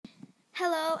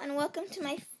Hello, and welcome to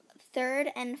my third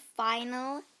and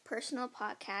final personal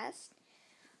podcast.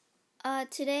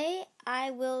 Today,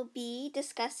 I will be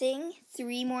discussing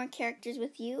 3 more characters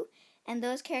with you, and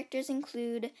those characters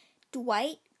include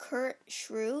Dwight Kurt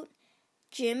Schrute,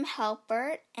 Jim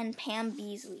Halpert, and Pam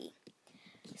Beesly.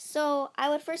 So, I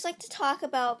would first like to talk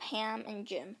about Pam and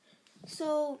Jim.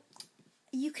 So,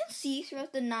 you can see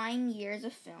throughout the 9 years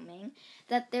of filming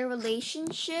that their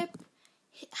relationship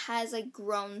has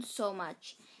grown so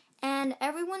much, and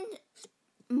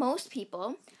most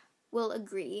people will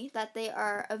agree that they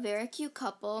are a very cute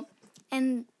couple,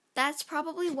 and that's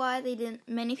probably why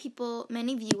many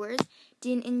viewers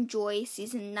didn't enjoy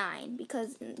season 9,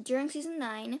 because during season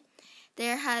 9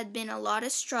 there had been a lot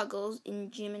of struggles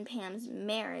in Jim and Pam's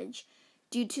marriage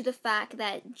due to the fact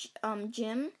that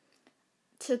Jim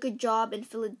took a job in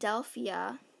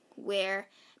Philadelphia where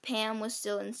Pam was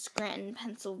still in Scranton,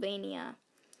 Pennsylvania.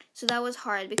 So that was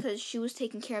hard because she was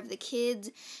taking care of the kids.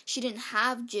 She didn't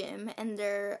have Jim, and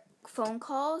their phone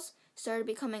calls started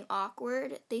becoming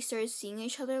awkward. They started seeing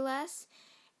each other less,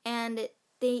 and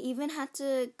they even had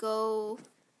to go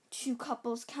to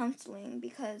couples counseling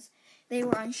because they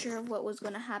were unsure of what was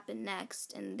going to happen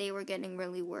next, and they were getting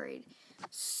really worried.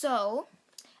 So,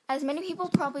 as many people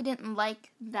probably didn't like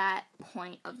that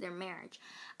point of their marriage,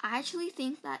 I actually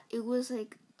think that it was a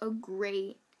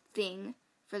great thing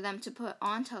for them to put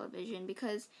on television,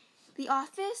 because The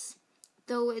Office,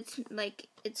 though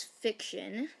it's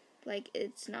fiction,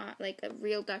 it's not a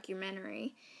real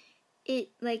documentary, it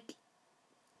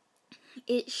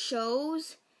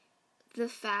shows the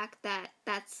fact that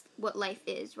that's what life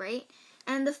is, right?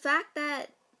 And the fact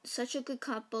that such a good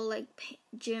couple like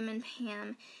Jim and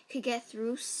Pam could get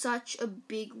through such a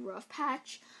big rough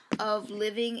patch of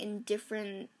living in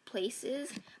different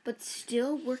places but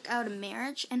still work out a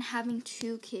marriage and having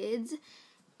 2 kids,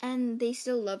 and they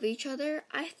still love each other,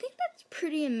 I think that's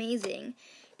pretty amazing.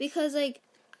 Because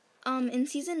in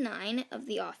season 9 of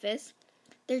The Office,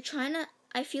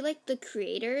 I feel like the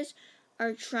creators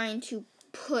are trying to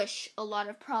push a lot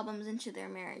of problems into their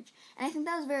marriage, and I think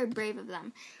that was very brave of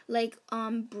them.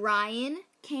 Brian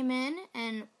came in,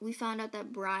 and we found out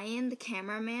that Brian, the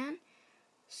cameraman,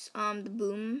 the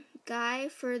boom guy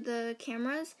for the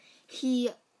cameras, he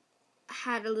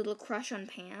had a little crush on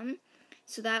Pam,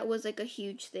 so that was a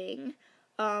huge thing.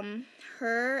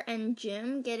 Her and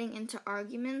Jim getting into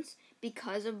arguments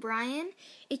because of Brian,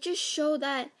 it just showed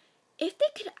that if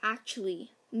they could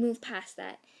actually move past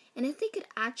that, and if they could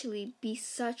actually be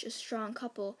such a strong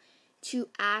couple to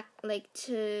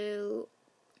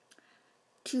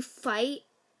to fight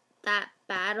that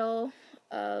battle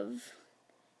of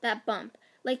that bump,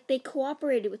 they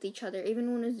cooperated with each other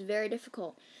even when it was very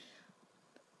difficult.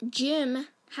 Jim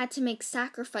had to make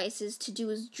sacrifices to do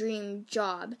his dream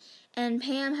job, and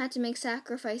Pam had to make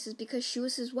sacrifices because she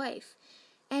was his wife.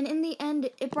 And in the end,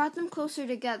 it brought them closer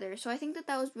together. So I think that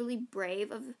was really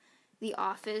brave of The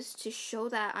Office to show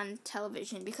that on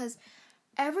television, because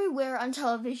everywhere on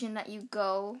television that you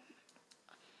go,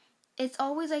 it's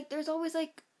always there's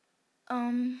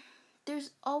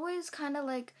always kind of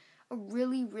a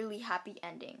really, really happy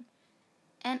ending.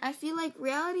 And I feel like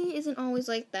reality isn't always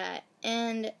like that.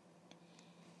 And,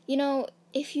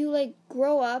 if you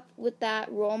grow up with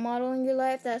that role model in your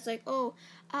life that's oh,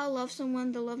 I'll love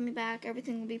someone, they'll love me back,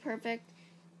 everything will be perfect,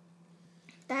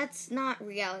 that's not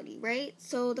reality, right?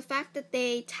 So the fact that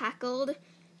they tackled,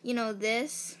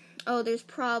 there's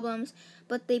problems,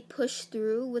 but they push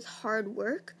through with hard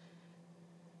work,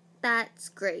 that's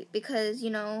great, because,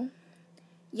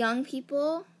 young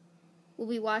people will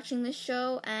be watching this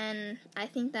show, and I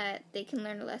think that they can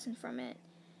learn a lesson from it.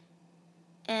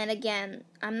 And again,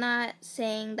 I'm not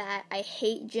saying that I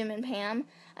hate Jim and Pam.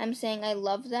 I'm saying I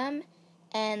love them,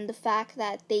 and the fact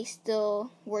that they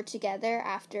still were together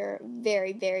after a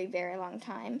very, very, very long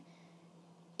time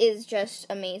is just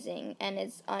amazing, and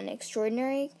it's an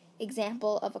extraordinary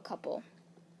example of a couple.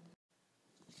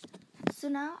 So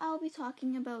now I'll be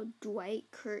talking about Dwight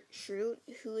Kurt Schrute,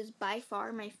 who is by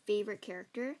far my favorite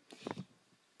character.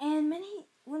 And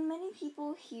when many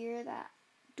people hear that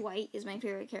Dwight is my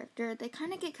favorite character, they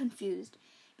kind of get confused,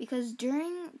 because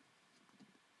during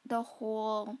the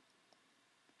whole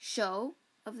show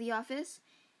of The Office,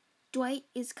 Dwight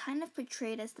is kind of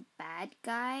portrayed as the bad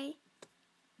guy.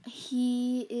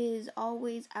 He is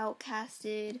always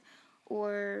outcasted,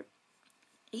 or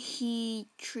he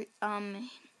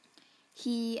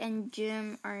and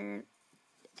Jim are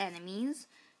enemies.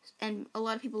 And a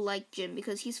lot of people like Jim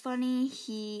because he's funny,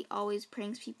 he always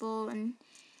pranks people, and,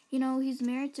 he's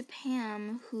married to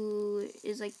Pam, who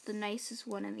is, the nicest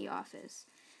one in the office.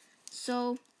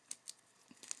 So,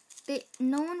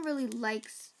 no one really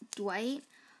likes Dwight,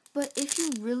 but if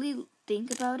you really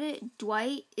think about it,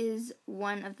 Dwight is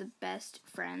one of the best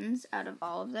friends out of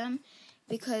all of them,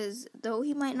 because though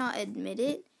he might not admit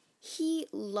it, he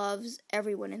loves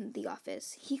everyone in the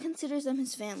office. He considers them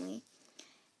his family.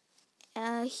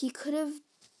 He could have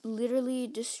literally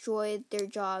destroyed their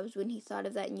jobs when he thought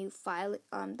of that new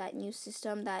that new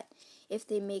system that if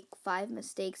they make 5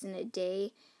 mistakes in a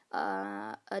day,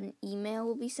 an email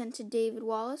will be sent to David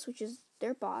Wallace, which is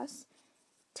their boss,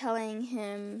 telling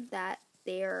him that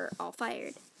they're all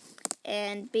fired.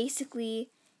 And basically,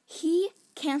 he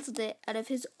canceled it out of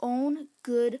his own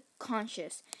good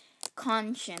conscience.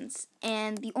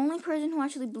 And the only person who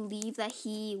actually believed that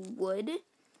he would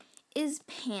is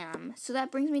Pam. So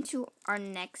that brings me to our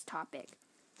next topic.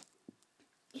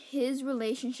 His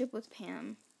relationship with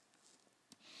Pam.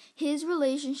 His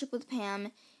relationship with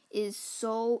Pam is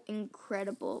so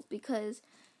incredible because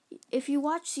if you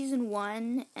watch season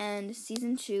 1 and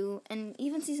season 2 and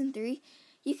even season 3,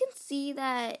 you can see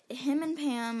that him and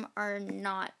Pam are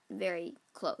not very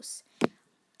close.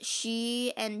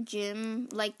 She and Jim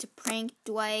like to prank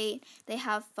Dwight. They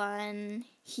have fun.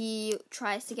 He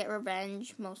tries to get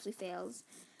revenge, mostly fails.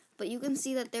 But you can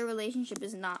see that their relationship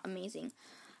is not amazing.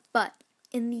 But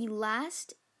in the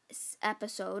last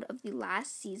episode of the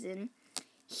last season,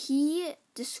 he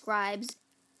describes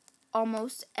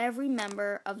almost every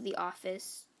member of the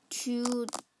office to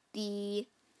the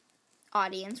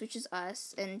audience, which is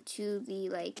us, and to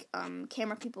the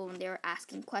camera people when they were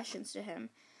asking questions to him.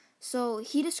 So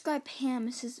he described Pam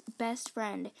as his best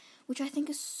friend, which I think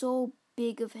is so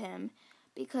big of him,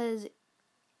 because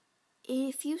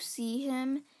if you see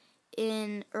him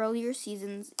in earlier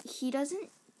seasons, he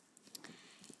doesn't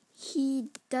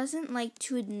like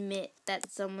to admit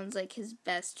that someone's like his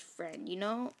best friend, you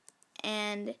know?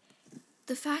 And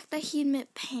the fact that he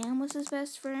admit Pam was his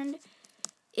best friend,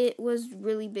 it was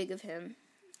really big of him,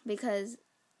 because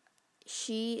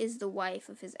she is the wife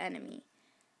of his enemy.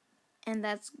 And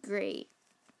that's great.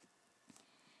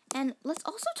 And let's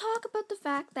also talk about the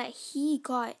fact that he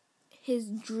got his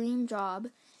dream job,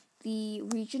 the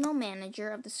regional manager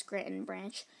of the Scranton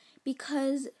branch,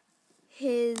 because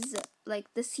his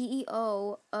the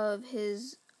CEO of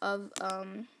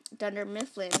Dunder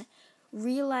Mifflin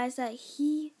realized that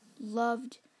he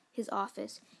loved his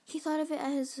office. He thought of it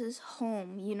as his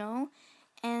home, you know?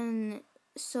 And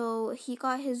so he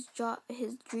got his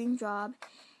dream job,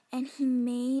 and he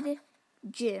made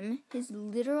Jim, his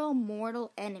literal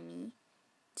mortal enemy,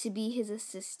 to be his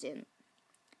assistant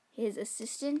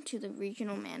to the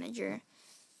regional manager,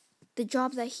 the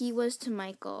job that he was to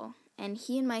Michael. And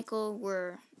he and Michael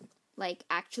were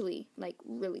actually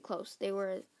really close. They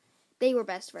were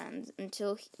best friends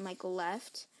until Michael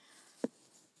left.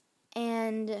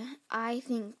 And I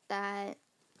think that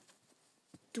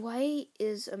Dwight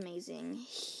is amazing.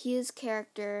 His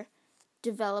character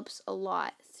develops a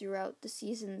lot throughout the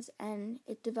seasons, and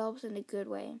it develops in a good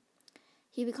way.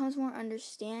 He becomes more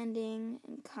understanding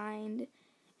and kind,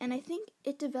 and I think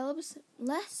it develops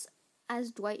less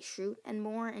as Dwight Schrute and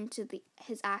more into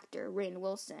his actor, Rainn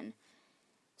Wilson.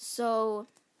 So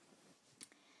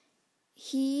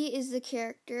he is the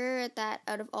character that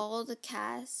out of all the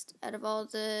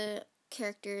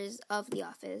characters of The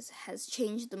Office, has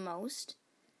changed the most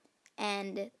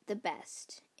and the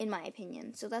best, in my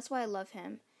opinion. So that's why I love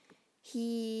him.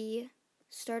 He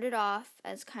started off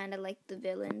as kind of like the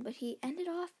villain, but he ended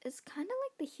off as kind of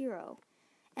like the hero.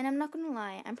 And I'm not going to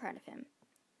lie, I'm proud of him.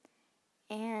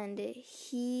 And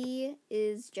he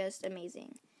is just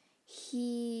amazing.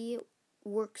 He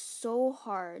works so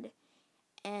hard,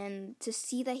 and to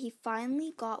see that he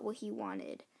finally got what he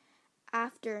wanted.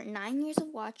 After 9 years of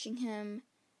watching him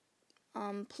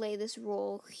play this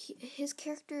role, his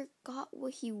character got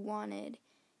what he wanted.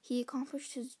 He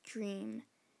accomplished his dream.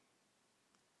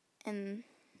 And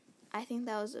I think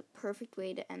that was a perfect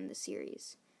way to end the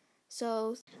series.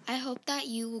 So I hope that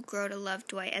you will grow to love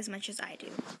Dwight as much as I do.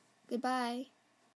 Goodbye.